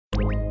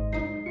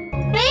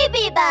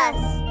Baby Bus!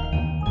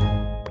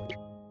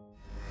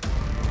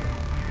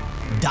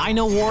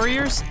 Dino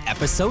Warriors,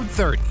 Episode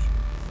 30.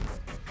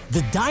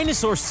 The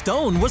dinosaur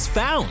stone was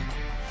found.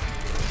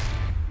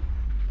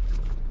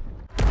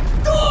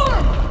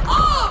 Storm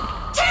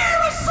of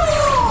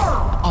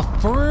Dinosaur! A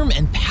firm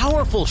and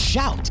powerful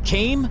shout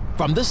came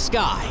from the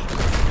sky.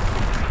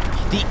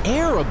 The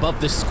air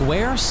above the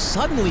square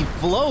suddenly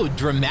flowed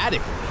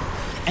dramatically,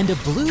 and a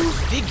blue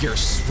figure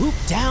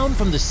swooped down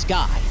from the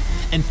sky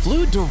and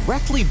flew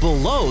directly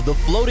below the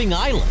floating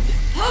island.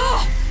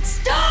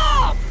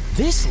 Stop!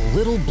 This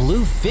little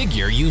blue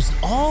figure used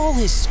all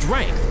his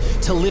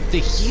strength to lift the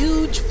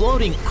huge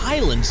floating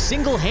island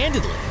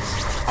single-handedly.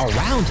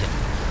 Around him,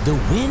 the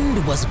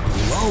wind was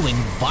blowing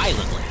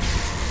violently,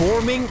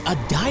 forming a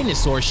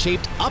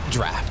dinosaur-shaped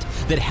updraft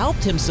that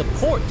helped him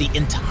support the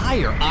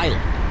entire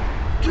island.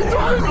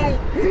 Dino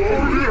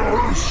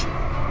Warriors!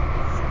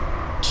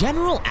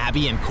 General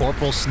Abby and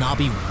Corporal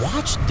Snobby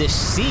watched this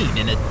scene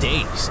in a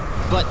daze,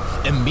 but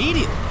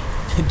immediately,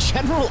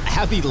 General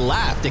Abby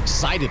laughed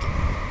excitedly.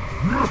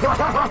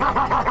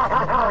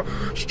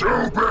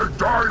 Stupid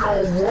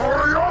Dino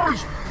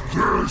Warriors!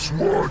 This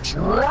works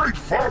right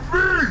for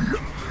me!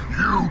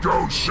 You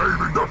go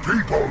saving the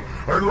people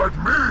and let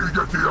me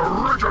get the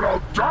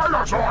original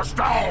Dinosaur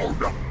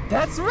Stone!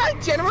 That's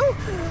right, General!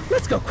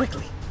 Let's go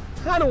quickly.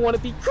 I don't want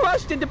to be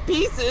crushed into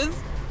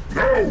pieces!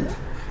 No!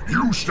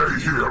 You stay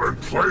here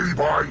and play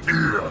by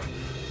ear.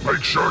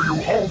 Make sure you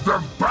hold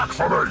them back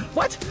for me!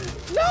 What?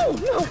 No!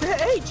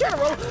 Hey,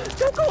 General!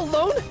 Don't go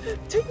alone!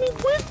 Take me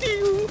with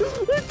you!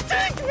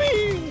 Take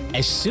me!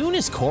 As soon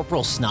as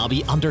Corporal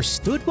Snobby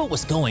understood what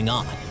was going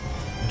on,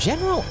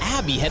 General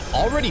Abby had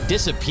already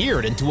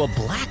disappeared into a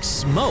black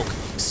smoke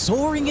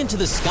soaring into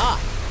the sky.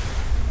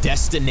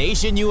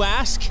 Destination, you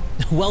ask?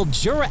 Well,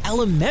 Jura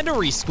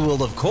Elementary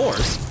School, of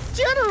course.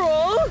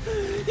 General!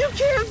 You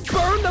can't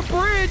burn the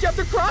bridge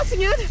after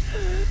crossing it!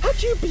 How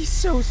can you be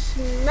so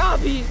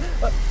snobby?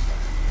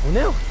 Oh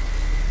no.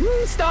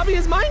 Snobby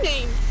is my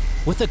name!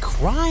 With a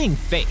crying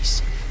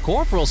face,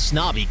 Corporal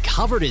Snobby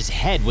covered his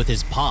head with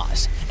his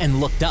paws and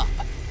looked up.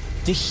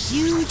 The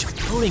huge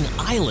floating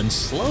island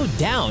slowed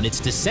down its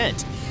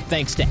descent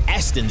thanks to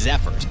Eston's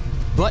effort,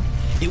 but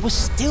it was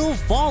still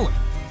falling.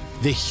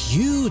 The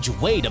huge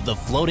weight of the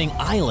floating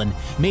island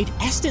made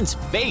Eston's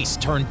face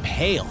turn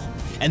pale,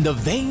 and the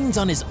veins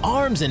on his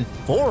arms and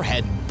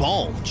forehead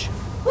bulge.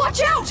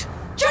 Watch out!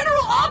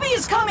 General Abby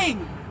is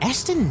coming!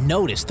 Eston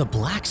noticed the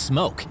black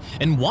smoke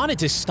and wanted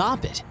to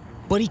stop it,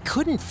 but he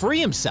couldn't free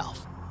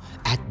himself.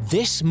 At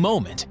this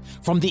moment,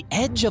 from the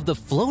edge of the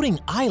floating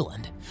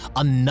island,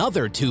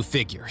 another two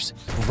figures,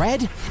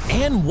 red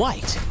and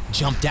white,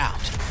 jumped out.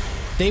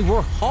 They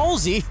were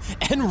Halsey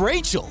and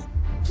Rachel.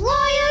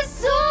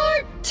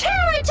 Plyosaur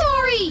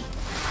territory!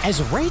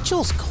 As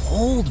Rachel's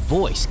cold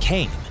voice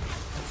came,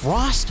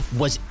 frost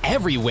was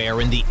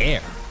everywhere in the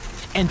air,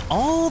 and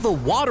all the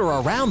water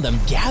around them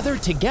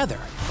gathered together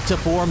to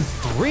form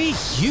three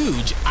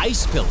huge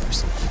ice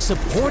pillars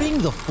supporting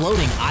the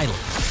floating island.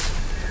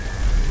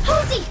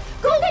 Halsey,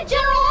 go get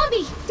General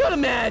Abby! Don't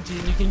imagine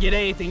you can get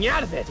anything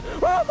out of it!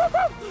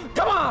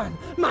 Come on,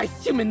 my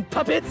human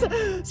puppets!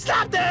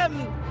 Stop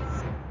them!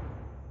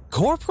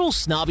 Corporal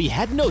Snobby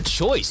had no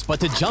choice but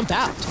to jump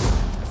out.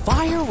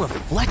 Fire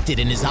reflected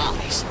in his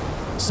eyes.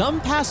 Some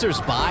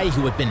passers-by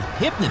who had been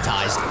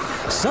hypnotized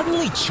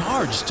suddenly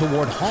charged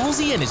toward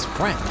Halsey and his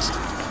friends,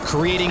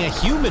 creating a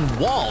human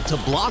wall to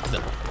block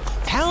them,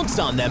 pounce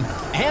on them,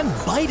 and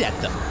bite at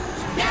them.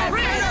 Get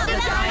rid of the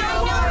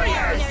Dino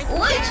Warriors!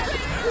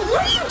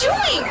 What are you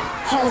doing?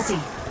 Halsey,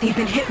 they've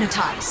been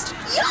hypnotized.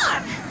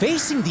 Yuck!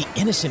 Facing the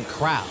innocent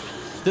crowd,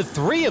 the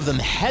three of them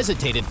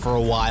hesitated for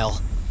a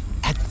while.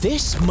 At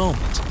this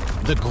moment,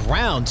 the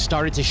ground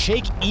started to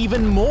shake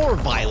even more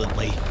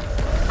violently.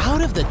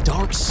 Out of the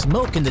dark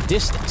smoke in the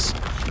distance,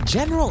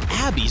 General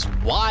Abby's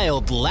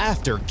wild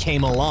laughter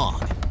came along.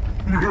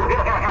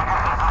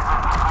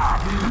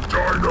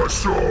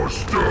 Dinosaur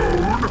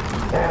Stone,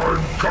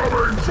 I'm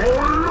coming for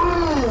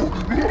you!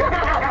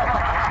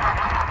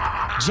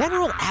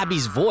 General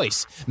Abby's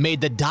voice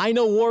made the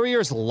Dino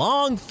Warriors'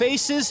 long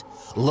faces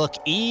look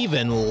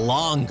even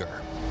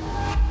longer.